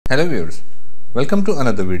Hello viewers, welcome to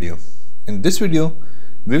another video. In this video,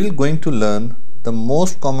 we will going to learn the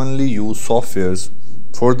most commonly used softwares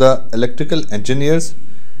for the electrical engineers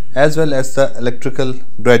as well as the electrical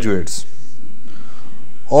graduates.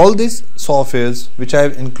 All these softwares which I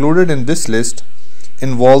have included in this list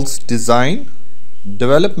involves design,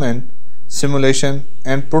 development, simulation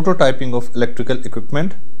and prototyping of electrical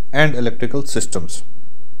equipment and electrical systems.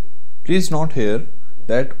 Please note here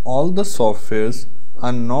that all the softwares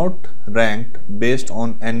are not ranked based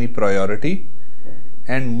on any priority,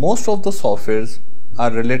 and most of the softwares are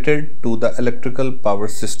related to the electrical power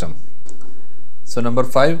system. So number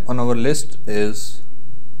 5 on our list is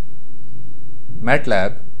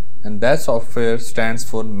MATLAB, and that software stands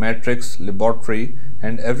for Matrix Laboratory,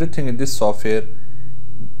 and everything in this software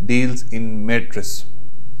deals in matrix.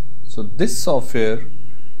 So this software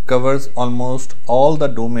covers almost all the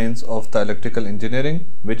domains of the electrical engineering,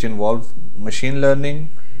 which involve machine learning,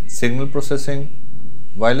 signal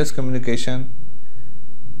processing, wireless communication,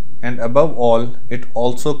 and above all, it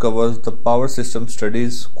also covers the power system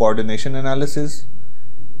studies, coordination analysis.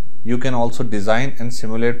 You can also design and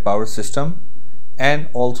simulate power system and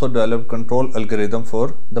also develop control algorithm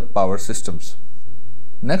for the power systems.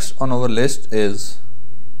 Next on our list is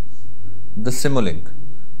the Simulink.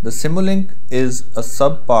 The Simulink is a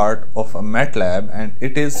sub-part of a MATLAB, and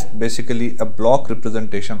it is basically a block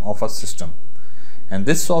representation of a system. And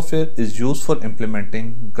this software is used for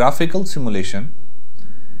implementing graphical simulation.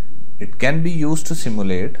 It can be used to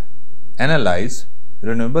simulate, analyze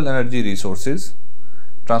renewable energy resources,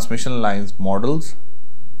 transmission lines models,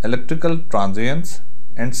 electrical transients,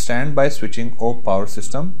 and standby switching of power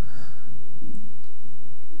system.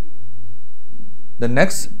 The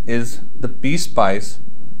next is the PSpice,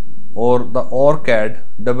 or the ORCAD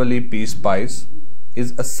PSpice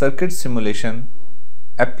is a circuit simulation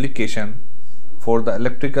application for the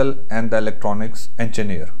electrical and the electronics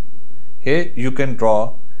engineer. Here you can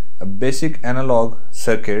draw a basic analog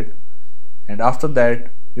circuit, and after that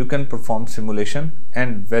you can perform simulation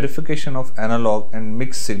and verification of analog and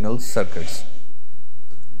mixed signal circuits.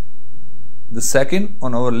 The second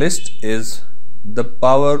on our list is the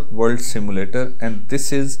Power World Simulator, and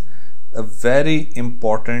this is a very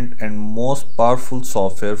important and most powerful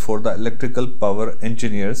software for the electrical power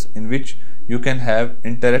engineers, in which you can have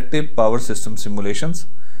interactive power system simulations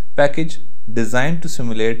package designed to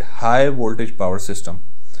simulate high voltage power system.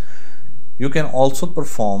 You can also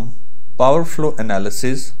perform power flow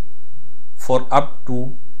analysis for up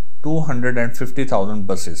to 250,000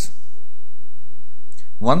 buses.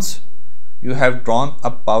 Once you have drawn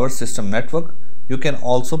a power system network, you can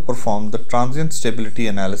also perform the transient stability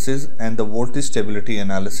analysis and the voltage stability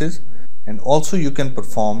analysis, and also you can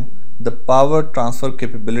perform the power transfer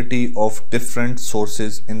capability of different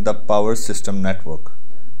sources in the power system network.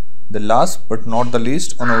 The last but not the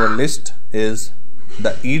least on our list is the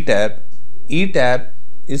ETAP. ETAP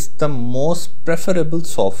is the most preferable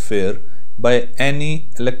software by any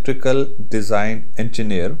electrical design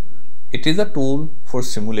engineer. It is a tool for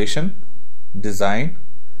simulation, design,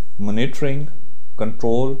 monitoring,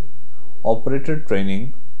 control, operator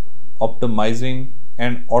training, optimizing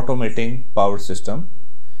and automating power system.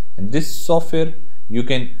 In this software you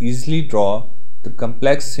can easily draw the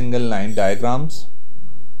complex single line diagrams.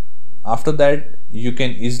 After that you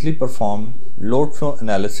can easily perform load flow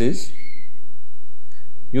analysis.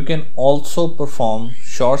 You can also perform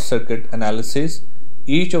short circuit analysis.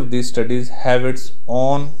 Each of these studies have its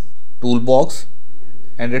own toolbox,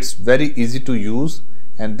 and it's very easy to use,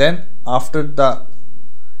 and then after the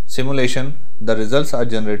simulation the results are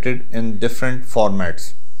generated in different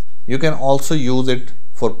formats. You can also use it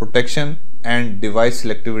for protection and device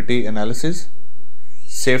selectivity analysis,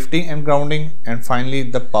 safety and grounding, and finally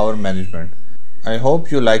the power management. I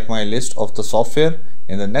hope you like my list of the software.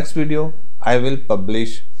 In the next video I will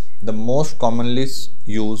publish the most commonly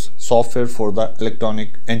used software for the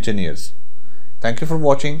electronic engineers. Thank you for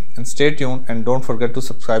watching, and stay tuned, and don't forget to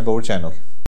subscribe our channel.